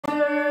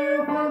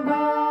看到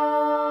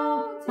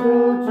救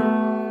主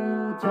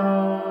降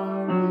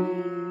临，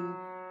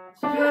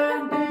天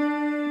地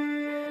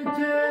皆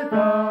大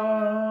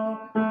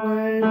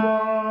为王，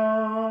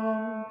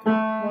万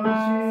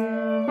心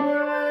为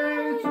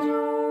主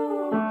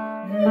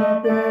预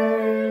备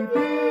地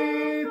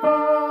方，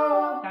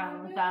当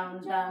当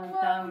当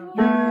当，宇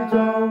宙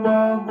万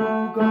物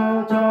歌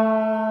唱，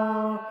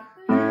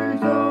宇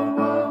宙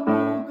万物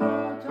歌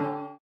唱。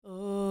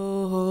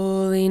 Oh,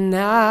 holy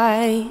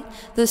night,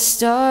 the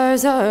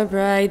stars are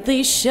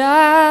brightly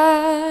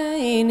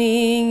shining.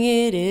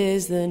 It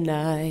is the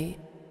night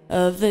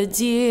of the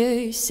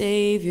dear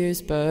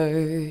Savior's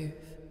birth.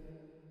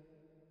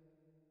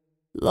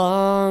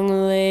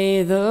 Long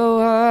lay the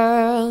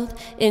world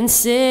in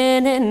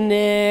sin and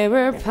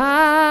error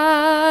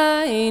pining,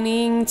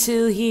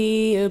 till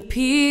he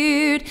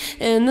appeared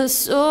and the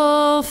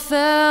soul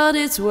felt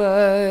its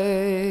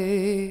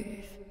worth.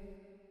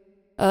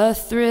 A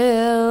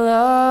thrill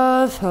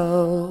of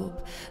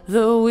hope,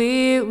 the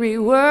weary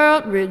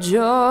world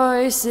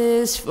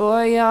rejoices,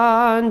 for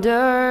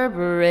yonder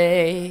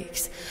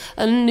breaks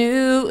a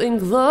new and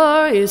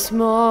glorious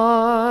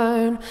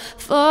morn.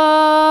 Fall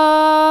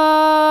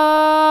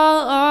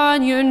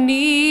on your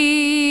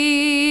knees,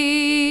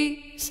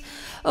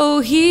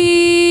 oh,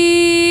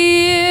 hear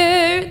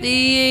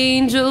the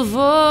angel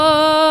voices,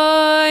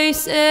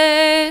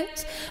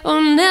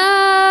 oh,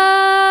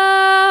 night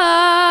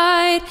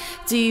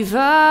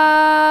divine,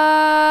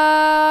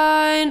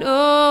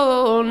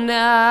 oh,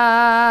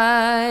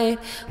 night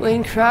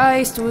when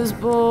Christ was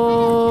born,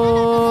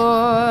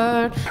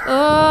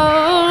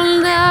 oh,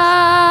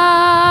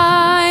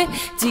 night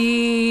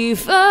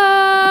divine,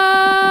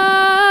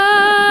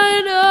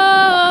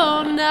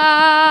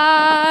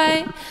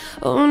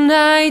 oh,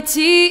 night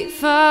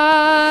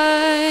divine.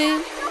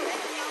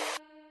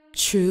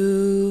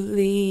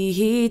 Truly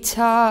he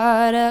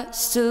taught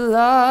us to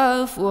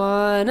love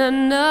one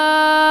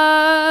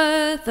another.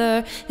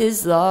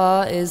 His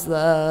law is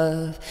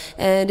love,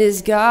 and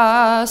his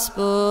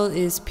gospel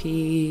is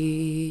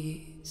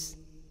peace.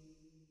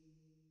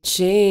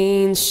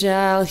 Chains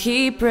shall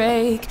he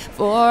break,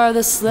 for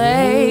the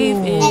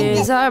slave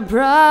is our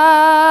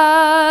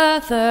brother,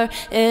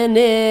 and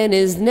in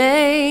his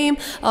name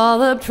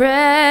all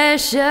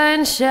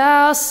oppression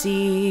shall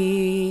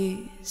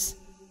cease.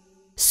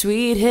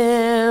 Sweet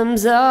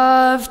hymns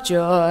of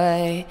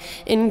joy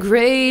in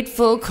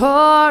grateful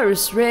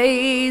chorus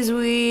raise,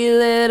 we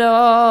let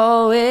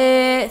all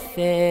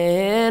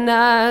within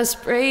us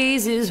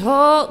praise his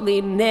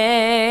holy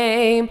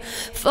name.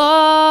 Fall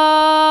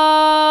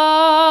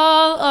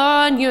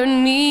on your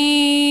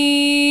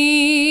knees,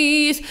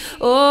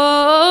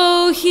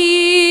 oh,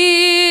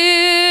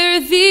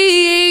 hear the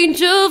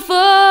angel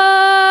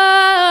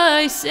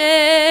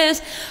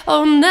voices,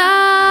 oh, night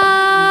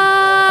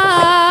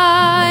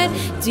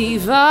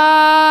divine,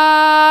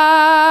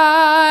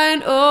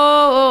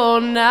 oh,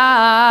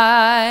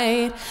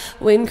 night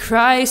when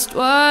Christ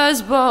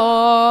was born,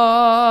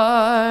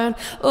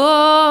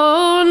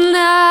 oh,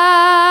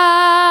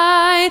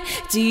 night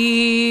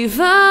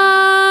divine,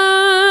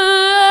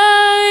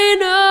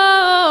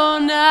 oh,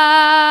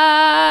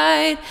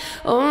 night divine,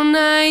 oh,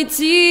 night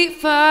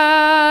divine.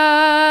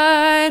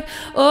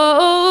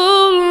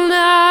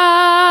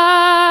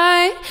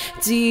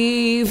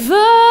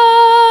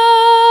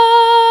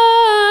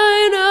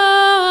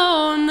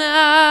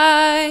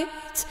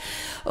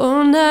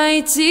 Oh,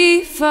 night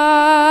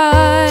divine.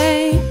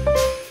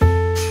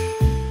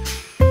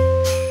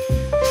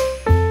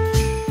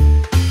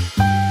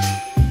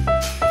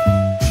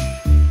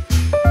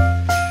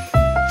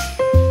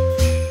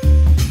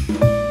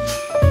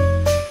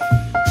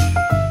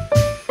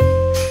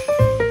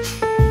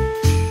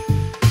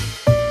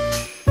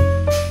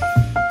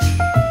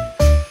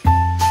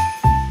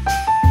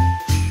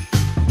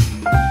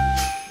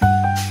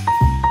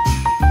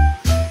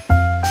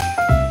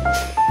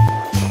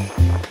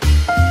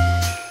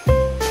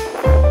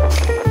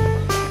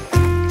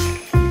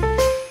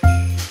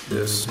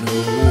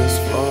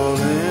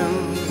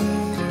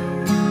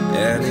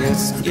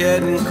 It's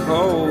getting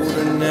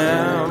colder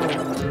now.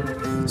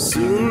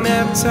 Soon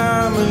that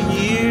time of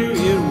year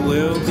it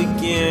will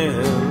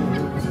begin.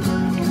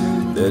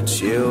 The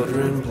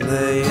children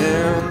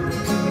playing,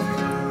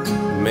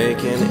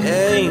 making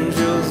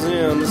angels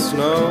in the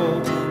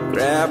snow.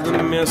 Grab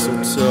the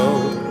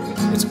mistletoe,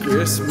 it's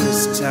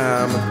Christmas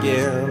time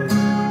again.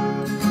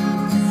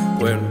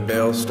 When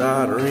bells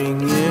start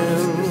ringing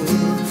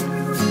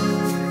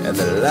and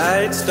the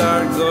lights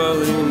start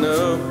glowing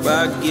up,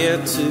 I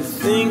get to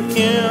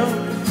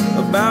thinking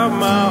about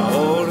my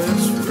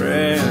oldest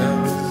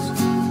friends.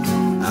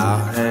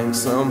 I'll hang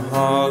some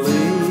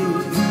holly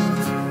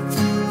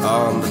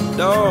on the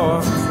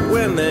door.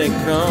 When they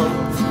come,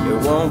 it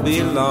won't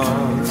be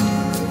long.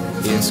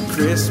 It's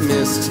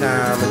Christmas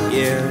time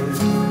again.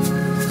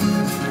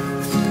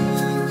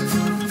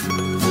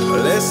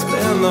 Well, let's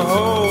spend the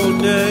whole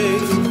day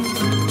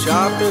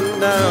chopping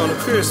down a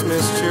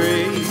Christmas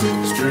tree,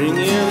 stringing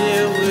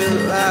it with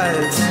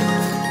lights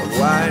of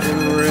white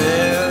and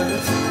red.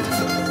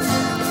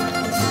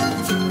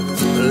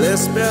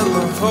 Let's spend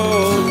the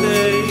whole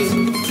day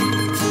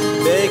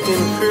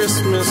baking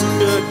Christmas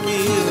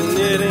cookies and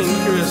knitting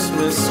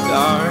Christmas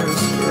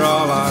scarves for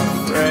all our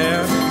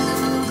friends.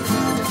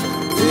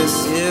 This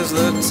is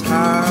the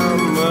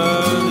time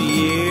of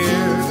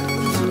year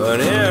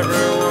when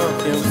everyone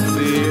can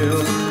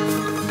feel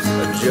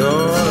a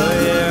joy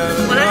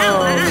and a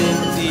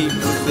longing deep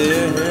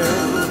within.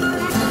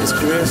 It's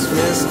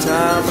Christmas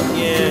time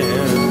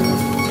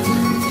again.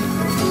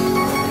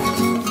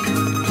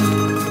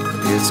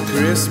 It's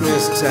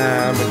Christmas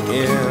time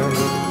again.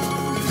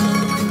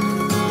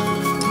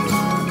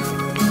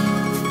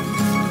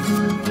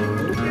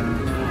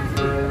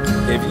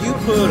 If you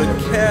put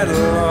a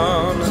kettle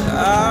on,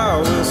 I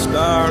will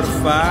start a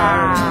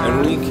fire,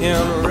 and we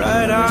can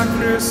write our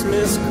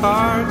Christmas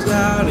cards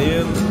out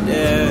in the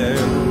den,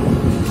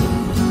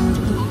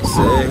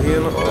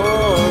 saying,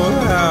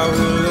 oh, how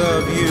we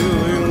love you,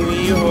 and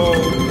we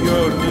hope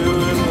you're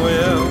doing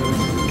well.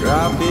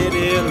 Drop it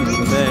in the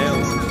mail.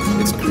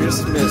 It's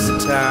Christmas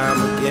time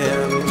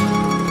again.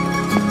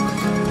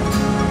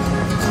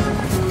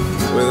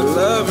 With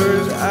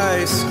lovers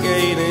ice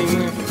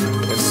skating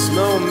and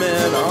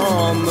snowmen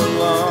on the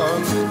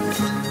lawn,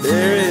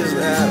 there is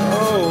that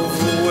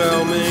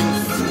overwhelming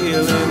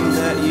feeling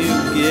that you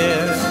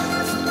get.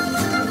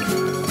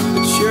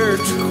 The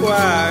church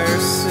choir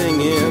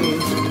singing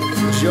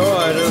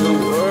joy to the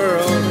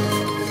world.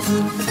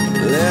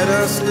 Let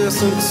us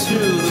listen to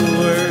the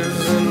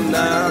words and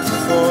not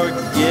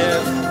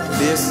forget.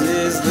 This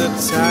is the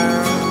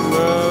time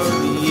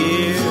of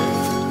year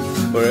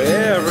where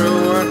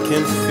everyone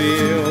can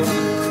feel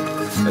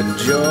a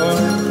joy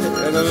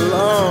and a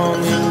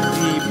longing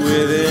deep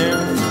within.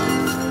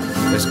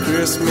 It's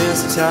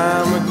Christmas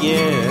time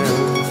again.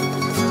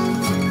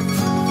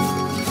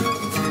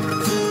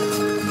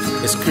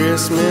 It's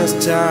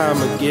Christmas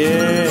time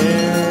again.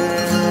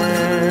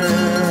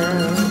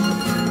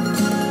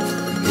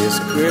 It's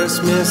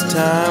Christmas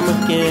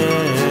time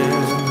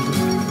again.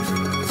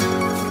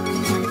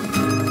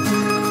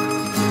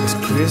 It's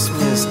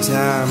Christmas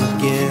time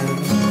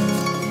again.